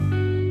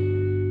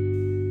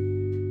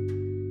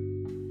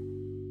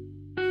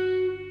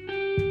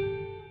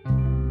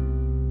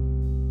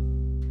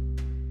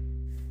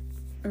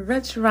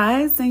Rich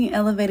Rising,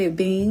 elevated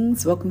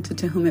beings. Welcome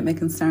to Whom It May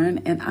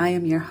Concern, and I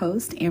am your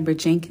host, Amber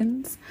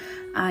Jenkins.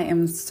 I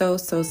am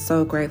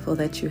so grateful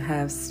that you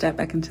have stepped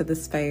back into the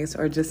space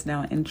or just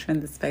now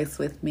entering the space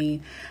with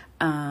me.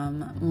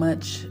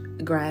 Much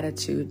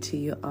gratitude to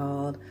you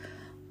all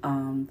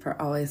for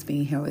always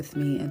being here with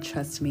me and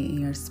trust me in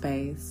your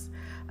space.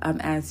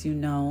 As you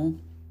know,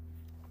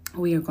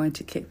 we are going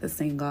to kick this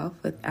thing off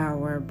with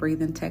our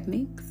breathing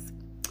techniques.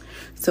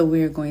 So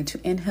we are going to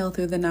inhale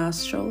through the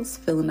nostrils,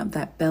 filling up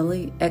that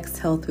belly.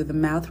 Exhale through the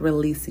mouth,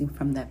 releasing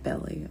from that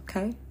belly.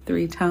 Okay?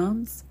 3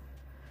 times.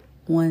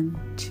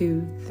 1,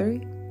 2,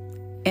 3.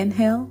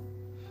 Inhale.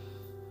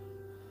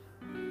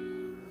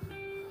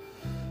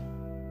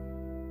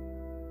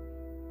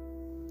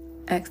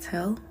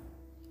 Exhale.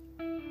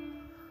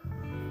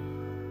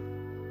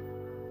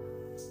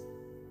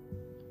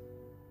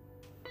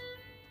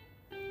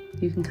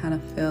 You can kind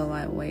of feel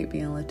like weight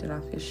being lifted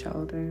off your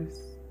shoulders.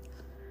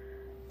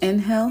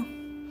 Inhale.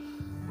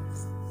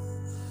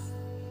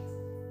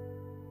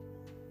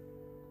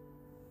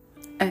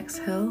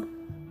 Exhale.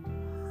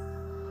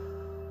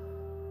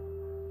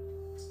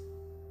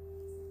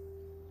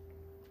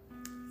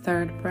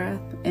 Third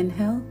breath.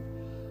 Inhale.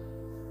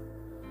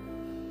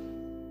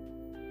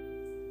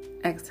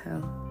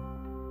 Exhale.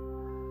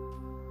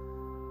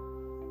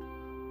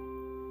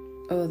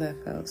 Oh,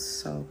 that felt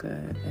so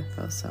good. It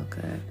felt so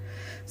good.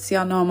 So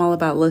y'all know I'm all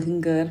about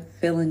looking good,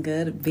 feeling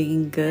good,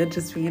 being good,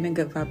 just being in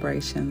good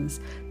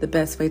vibrations. The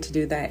best way to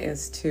do that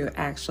is to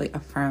actually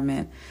affirm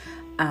it.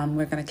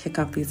 We're going to kick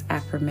off these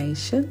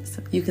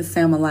affirmations. You can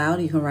say them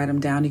aloud. You can write them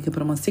down. You can put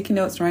them on sticky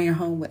notes around your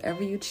home.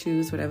 Whatever you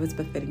choose, whatever's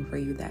befitting for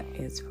you, that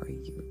is for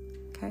you.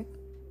 Okay?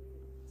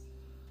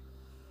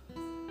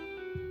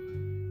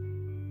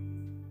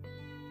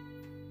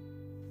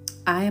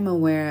 I am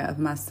aware of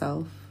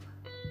myself.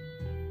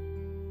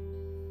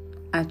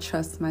 I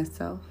trust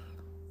myself.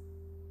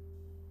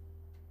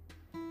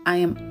 I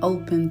am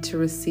open to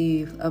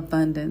receive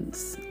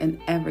abundance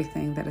in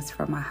everything that is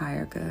for my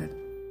higher good.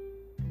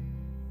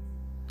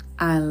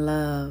 I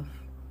love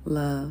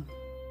love.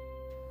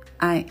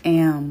 I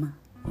am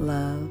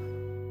love.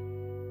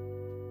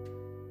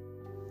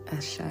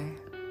 Ashe.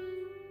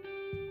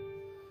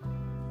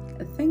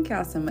 Thank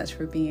y'all so much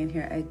for being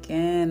here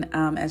again.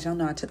 As y'all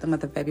know, I took the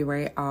month of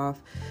February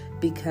off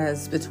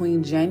because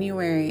between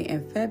January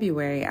and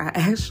February, I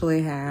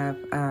actually have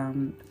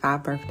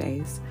 5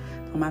 birthdays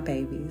for my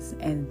babies.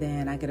 And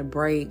then I get a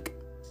break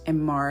in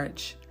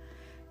March,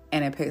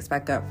 and it picks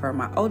back up for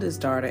my oldest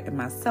daughter and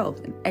myself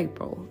in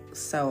April.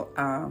 So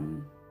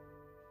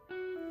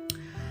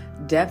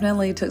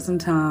definitely took some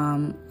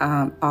time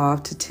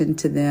off to tend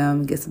to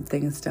them, get some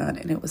things done.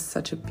 And it was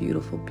such a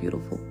beautiful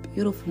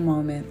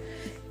moment.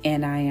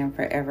 And I am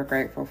forever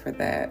grateful for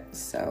that.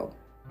 So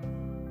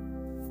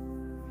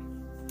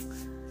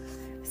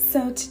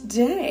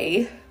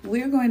today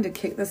we're going to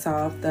kick this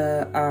off.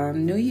 The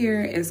new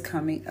year is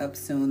coming up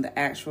soon, the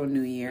actual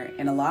new year.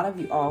 And a lot of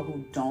you all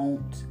who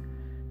don't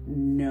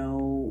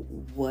know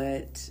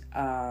what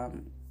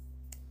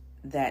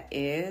that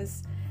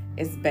is,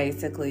 it's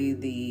basically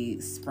the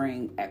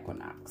spring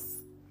equinox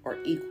or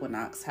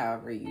equinox,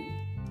 however you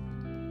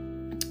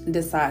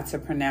decide to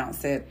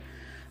pronounce it.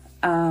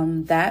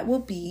 That will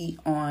be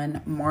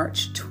on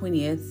March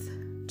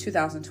 20th,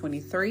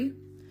 2023.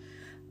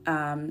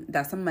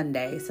 That's a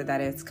Monday, so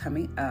that is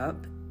coming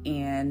up.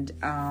 And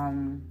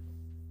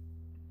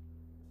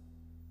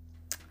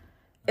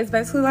it's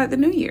basically like the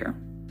new year.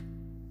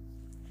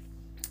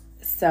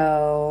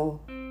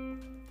 So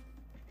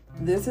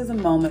this is a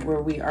moment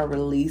where we are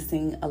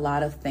releasing a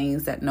lot of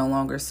things that no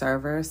longer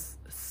serve us.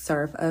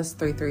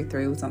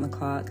 333 was on the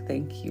clock.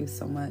 Thank you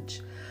so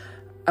much.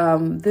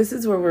 This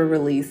is where we're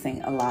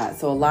releasing a lot.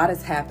 So a lot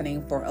is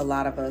happening for a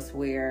lot of us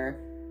where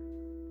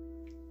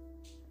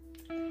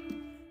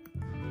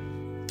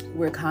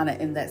we're kind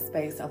of in that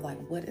space of like,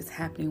 what is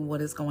happening?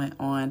 What is going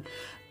on?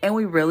 And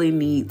we really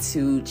need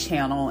to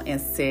channel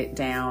and sit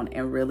down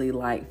and really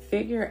like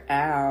figure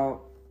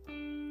out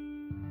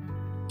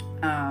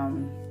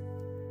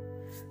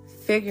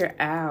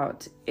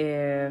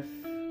if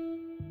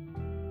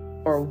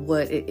or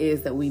what it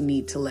is that we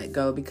need to let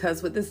go.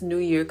 Because with this new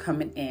year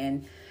coming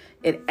in,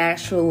 it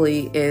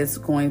actually is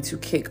going to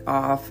kick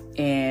off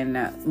and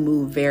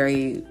move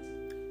very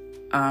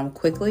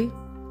quickly.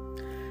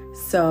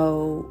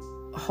 So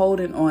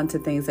holding on to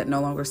things that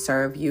no longer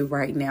serve you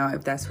right now,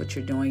 if that's what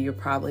you're doing, you're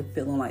probably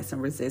feeling like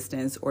some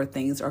resistance or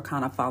things are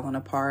kind of falling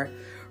apart.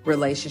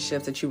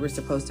 Relationships that you were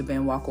supposed to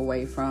walk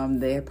away from,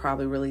 they're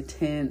probably really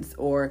tense,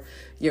 or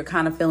you're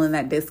kind of feeling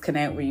that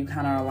disconnect where you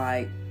kind of are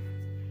like,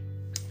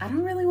 I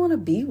don't really want to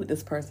be with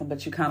this person,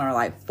 but you kind of are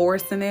like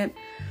forcing it.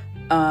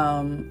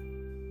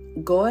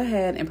 Go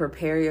ahead and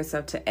prepare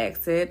yourself to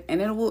exit, and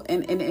it will.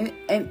 And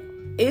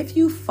if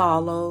you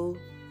follow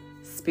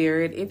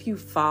spirit, if you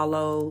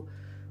follow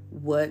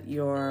what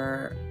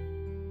your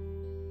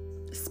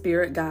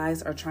spirit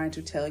guides are trying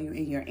to tell you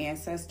and your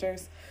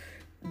ancestors,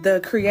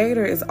 the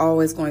Creator is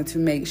always going to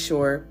make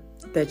sure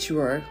that you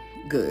are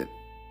good.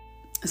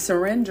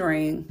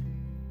 Surrendering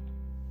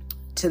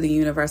to the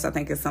universe, I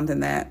think, is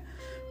something that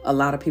a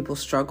lot of people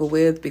struggle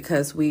with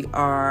because we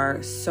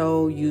are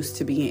so used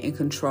to being in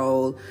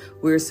control.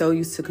 We're so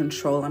used to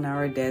controlling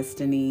our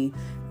destiny.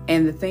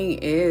 And the thing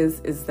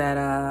is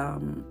that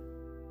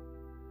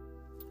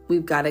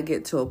we've got to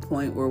get to a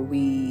point where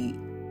we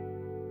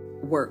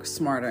work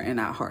smarter and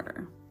not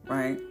harder,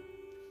 right?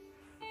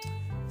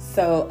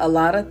 So a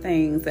lot of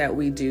things that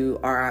we do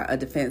are a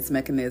defense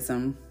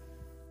mechanism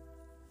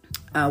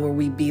where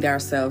we beat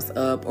ourselves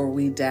up, or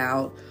we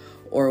doubt,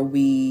 or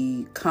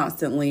we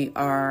constantly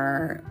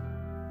are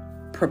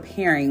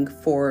preparing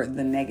for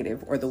the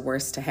negative or the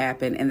worst to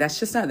happen. And that's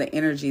just not the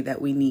energy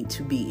that we need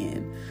to be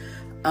in.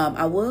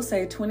 I will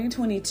say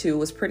 2022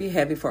 was pretty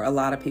heavy for a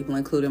lot of people,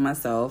 including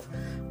myself.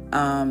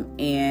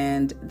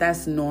 And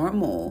that's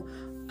normal.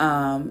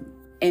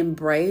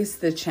 Embrace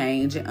the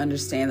change and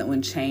understand that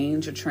when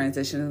change or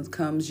transition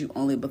comes, you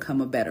only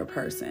become a better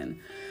person.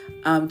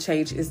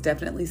 Change is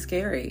definitely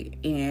scary.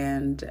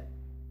 And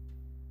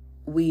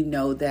we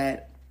know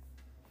that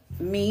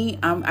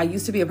I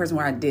used to be a person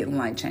where I didn't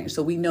like change.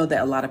 So we know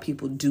that a lot of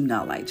people do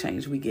not like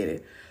change. We get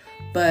it.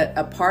 But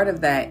a part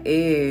of that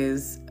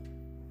is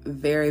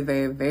very,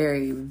 very,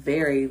 very,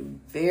 very,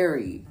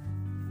 very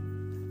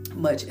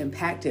much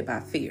impacted by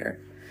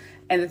fear.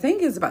 And the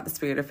thing is about the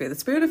spirit of fear. The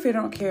spirit of fear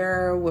don't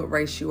care what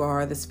race you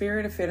are. The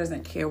spirit of fear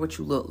doesn't care what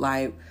you look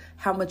like,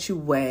 how much you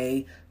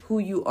weigh, who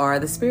you are.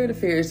 The spirit of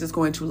fear is just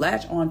going to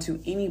latch on to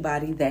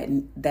anybody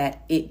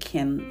that it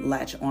can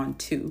latch on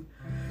to.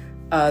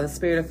 The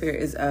spirit of fear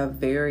is a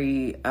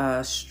very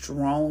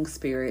strong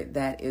spirit.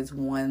 That is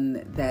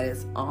one that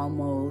is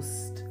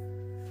almost,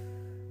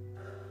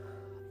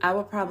 I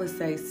would probably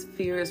say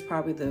fear is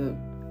probably the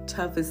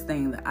toughest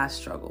thing that I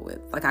struggle with.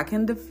 Like, I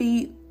can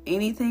defeat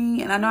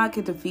anything, and I know I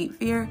can defeat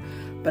fear,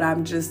 but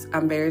I'm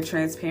very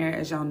transparent,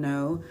 as y'all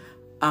know.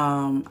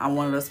 I'm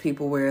one of those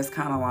people where it's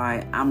kind of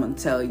like, I'm gonna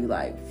tell you,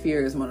 like,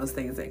 fear is one of those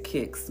things that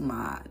kicks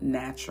my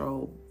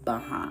natural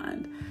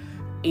behind.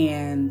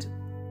 And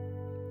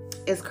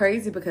it's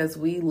crazy because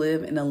we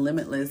live in a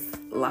limitless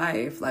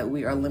life. Like,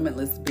 we are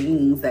limitless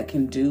beings that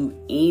can do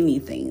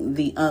anything,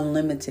 the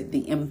unlimited,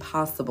 the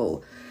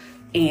impossible.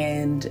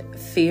 And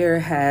fear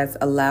has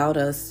allowed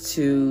us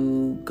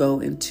to go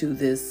into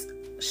this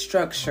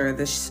structure,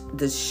 this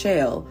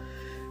shell,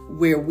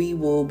 where we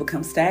will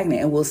become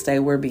stagnant and we'll stay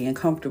where being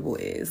comfortable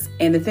is.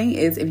 And the thing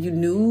is, if you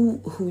knew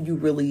who you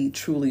really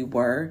truly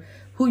were,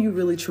 who you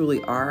really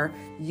truly are,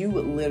 you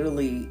would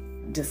literally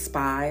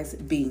despise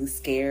being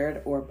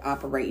scared or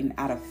operating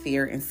out of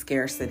fear and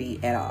scarcity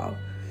at all.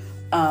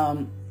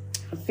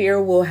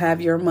 Fear will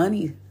have your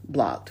money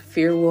blocked.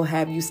 Fear will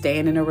have you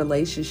staying in a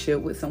relationship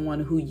with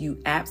someone who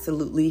you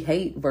absolutely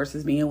hate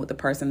versus being with the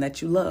person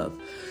that you love.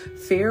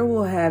 Fear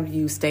will have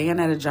you staying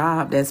at a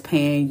job that's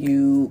paying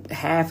you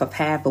half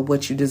of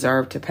what you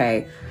deserve to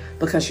pay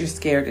because you're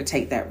scared to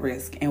take that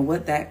risk. And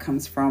what that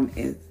comes from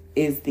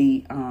is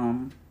the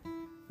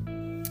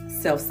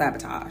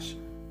self-sabotage.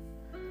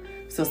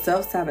 So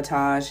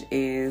self-sabotage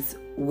is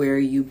where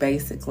you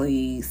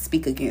basically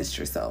speak against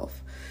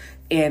yourself.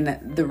 And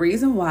the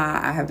reason why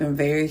I have been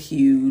very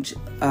huge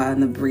in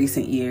the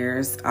recent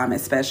years,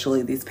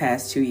 especially these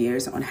past 2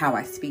 years, on how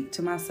I speak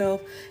to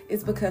myself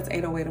is because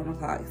 808 on the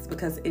clock. It's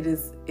because it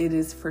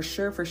is for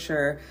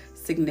sure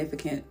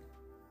significant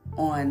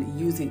on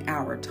using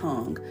our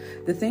tongue.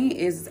 The thing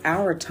is,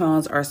 our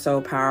tongues are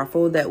so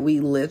powerful that we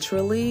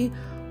literally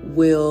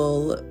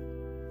will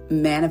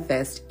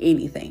manifest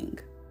anything,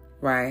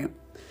 right?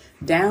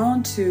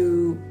 Down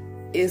to,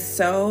 is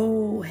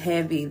so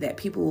heavy that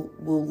people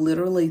will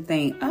literally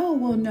think, oh,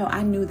 well, no,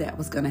 I knew that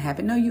was going to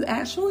happen. No, you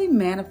actually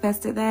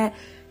manifested that.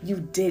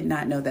 You did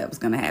not know that was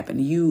going to happen.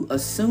 You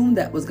assumed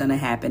that was going to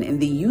happen. And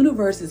the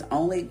universe is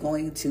only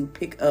going to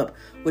pick up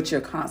what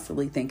you're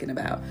constantly thinking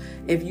about.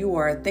 If you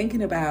are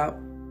thinking about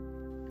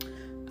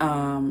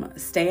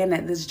staying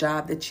at this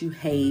job that you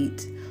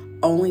hate,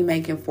 only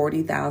making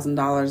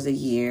 $40,000 a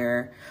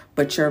year,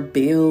 but your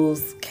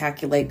bills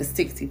calculate to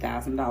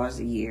 $60,000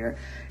 a year.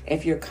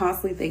 If you're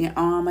constantly thinking,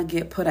 oh, I'm going to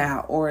get put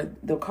out, or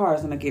the car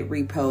is going to get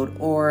repoed,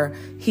 or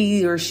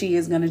he or she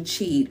is going to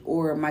cheat,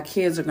 or my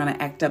kids are going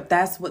to act up.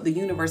 That's what the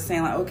universe is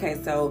saying. Like,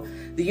 okay, so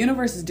the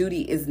universe's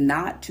duty is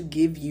not to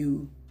give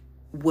you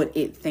what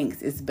it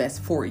thinks is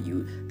best for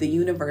you. The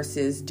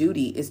universe's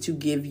duty is to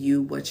give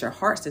you what your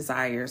heart's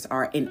desires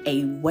are in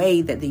a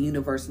way that the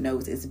universe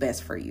knows is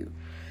best for you.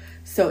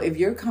 So if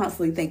you're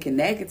constantly thinking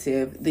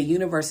negative, the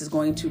universe is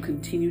going to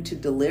continue to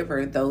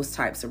deliver those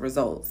types of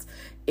results.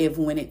 If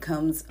when it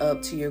comes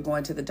up to you're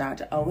going to the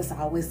doctor, oh, it's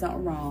always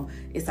something wrong.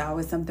 It's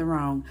always something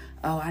wrong.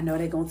 Oh, I know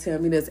they're going to tell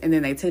me this. And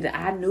then they tell you,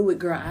 I knew it,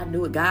 girl. I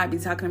knew it. God be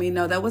talking to me.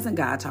 No, that wasn't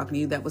God talking to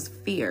you. That was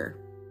fear.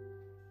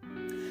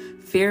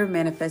 Fear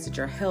manifested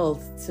your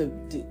health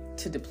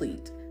to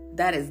deplete.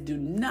 That is, do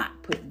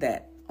not put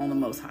that on the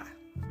Most High.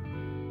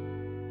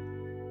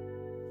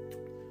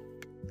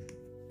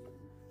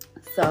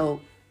 So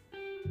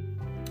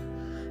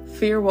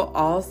Fear will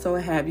also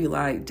have you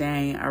like,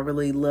 dang, I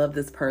really love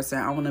this person.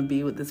 I want to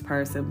be with this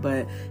person,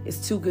 but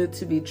it's too good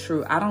to be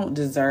true. I don't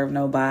deserve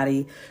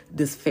nobody.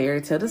 This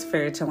fairy tale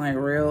ain't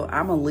real.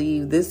 I'm going to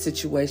leave this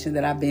situation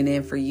that I've been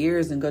in for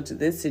years and go to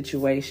this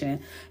situation,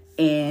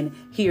 and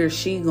he or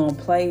she going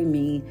to play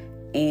me,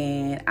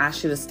 and I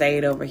should have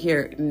stayed over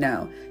here.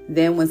 No.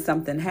 Then when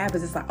something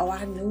happens, it's like, oh,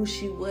 I knew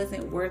she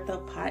wasn't worth a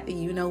pot.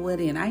 You know what?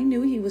 And I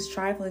knew he was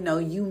trifling. No,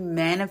 you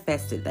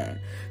manifested that.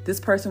 This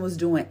person was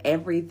doing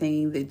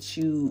everything that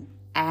you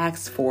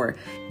asked for.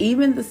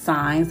 Even the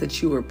signs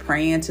that you were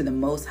praying to the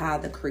Most High,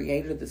 the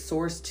Creator, the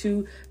Source,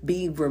 to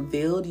be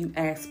revealed. You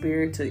asked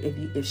Spirit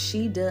to, if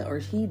she does or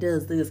he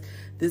does this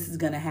is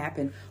going to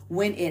happen.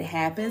 When it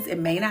happens, it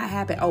may not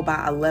happen,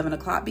 by 11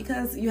 o'clock,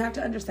 because you have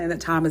to understand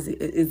that time is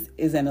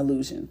an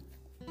illusion.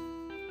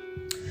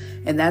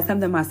 And that's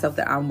something myself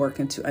that I'm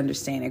working to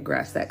understand and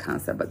grasp that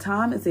concept. But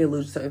time is the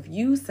illusion. So if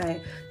you say,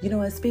 you know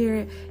what,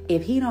 Spirit,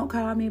 if he don't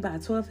call me by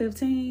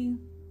 12:15,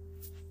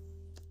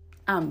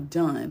 I'm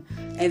done.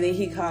 And then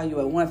he call you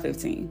at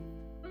 1:15,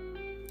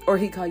 or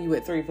he call you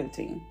at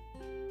 3:15.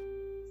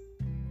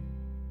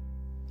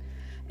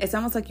 It's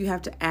almost like you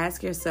have to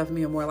ask yourself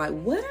more like,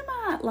 what am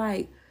I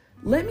like?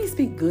 Let me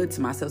speak good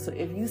to myself. So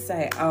if you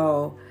say,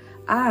 oh,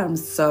 I am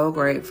so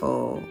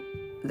grateful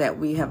that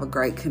we have a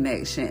great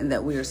connection and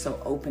that we are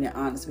so open and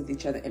honest with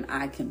each other, and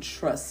I can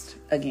trust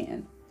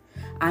again.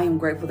 I am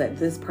grateful that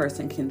this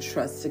person can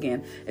trust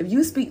again. If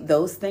you speak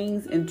those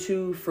things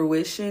into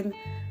fruition,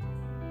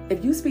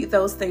 if you speak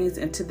those things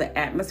into the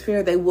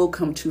atmosphere, they will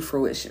come to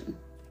fruition.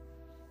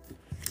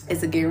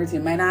 It's a guarantee.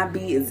 It may not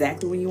be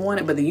exactly when you want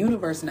it, but the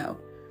universe knows.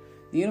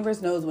 The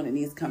universe knows when it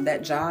needs to come.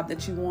 That job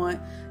that you want,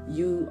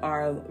 you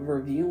are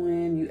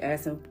reviewing, you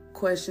asking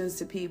questions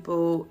to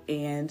people,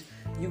 and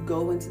you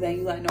go into that.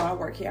 You like, no, I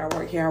work here, I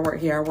work here, I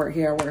work here, I work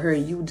here, I work here.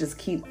 You just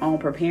keep on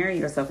preparing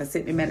yourself and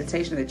sitting in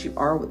meditation that you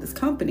are with this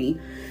company.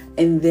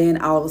 And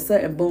then all of a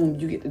sudden, boom,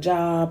 you get the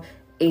job.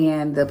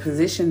 And the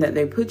position that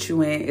they put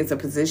you in is a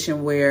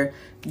position where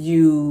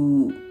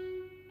you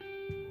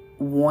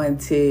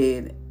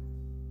wanted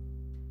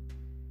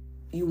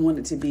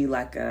to be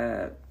like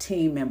a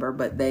team member,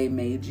 but they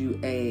made you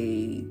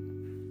a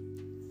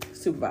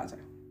supervisor.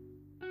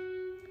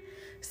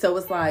 So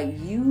it's like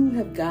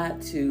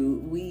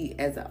we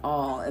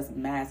as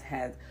mass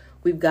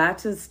we've got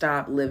to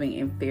stop living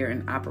in fear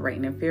and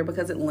operating in fear,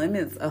 because it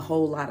limits a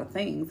whole lot of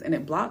things and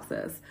it blocks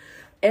us.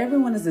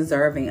 Everyone is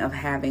deserving of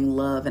having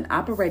love and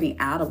operating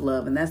out of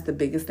love. And that's the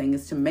biggest thing,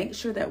 is to make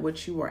sure that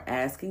what you are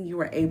asking, you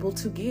are able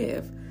to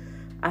give.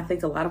 I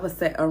think a lot of us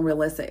set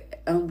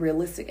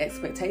unrealistic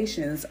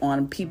expectations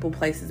on people,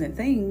 places, and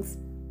things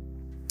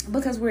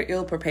because we're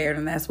ill prepared,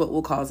 and that's what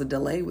will cause a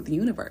delay with the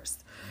universe.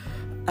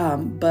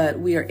 But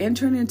we are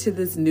entering into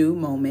this new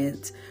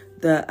moment,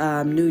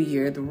 the new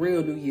year, the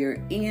real new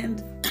year.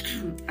 And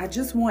I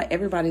just want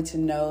everybody to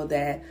know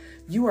that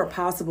you are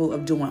possible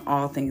of doing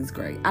all things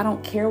great. I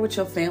don't care what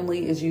your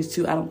family is used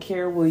to. I don't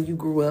care where you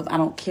grew up. I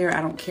don't care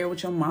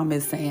what your mom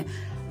is saying.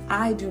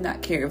 I do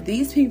not care. If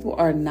these people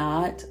are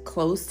not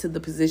close to the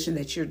position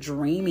that you're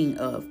dreaming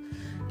of,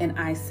 and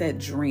I said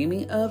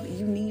dreaming of,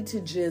 you need to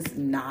just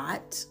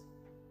not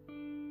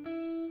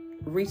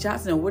reach out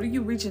to them. What are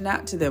you reaching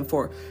out to them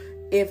for?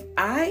 If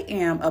I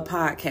am a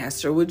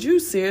podcaster, would you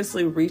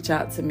seriously reach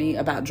out to me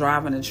about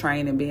driving a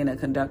train and being a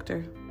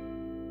conductor?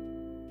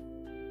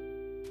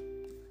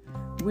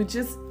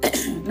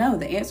 No,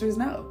 the answer is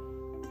no.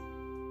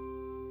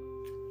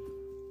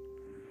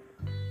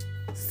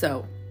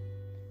 So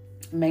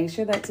make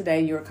sure that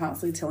today you're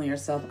constantly telling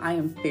yourself, I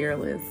am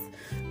fearless.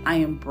 I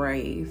am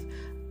brave.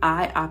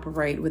 I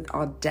operate with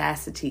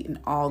audacity in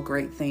all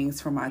great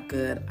things for my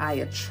good. I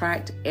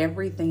attract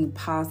everything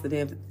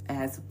positive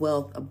as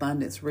wealth,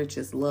 abundance,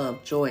 riches,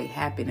 love, joy,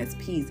 happiness,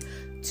 peace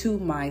to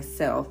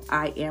myself.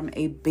 I am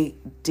a big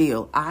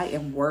deal. I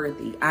am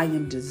worthy. I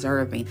am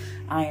deserving.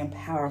 I am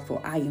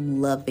powerful. I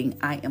am loving.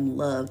 I am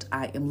loved.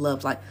 I am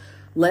loved. Like,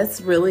 let's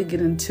really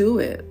get into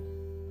it.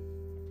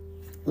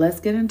 Let's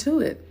get into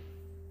it.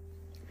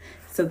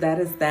 So that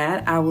is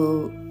that. I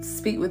will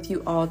speak with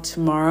you all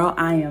tomorrow.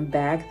 I am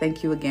back.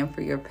 Thank you again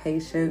for your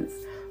patience.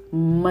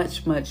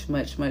 Much, much,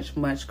 much, much,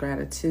 much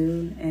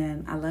gratitude.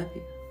 And I love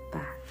you.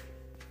 Bye.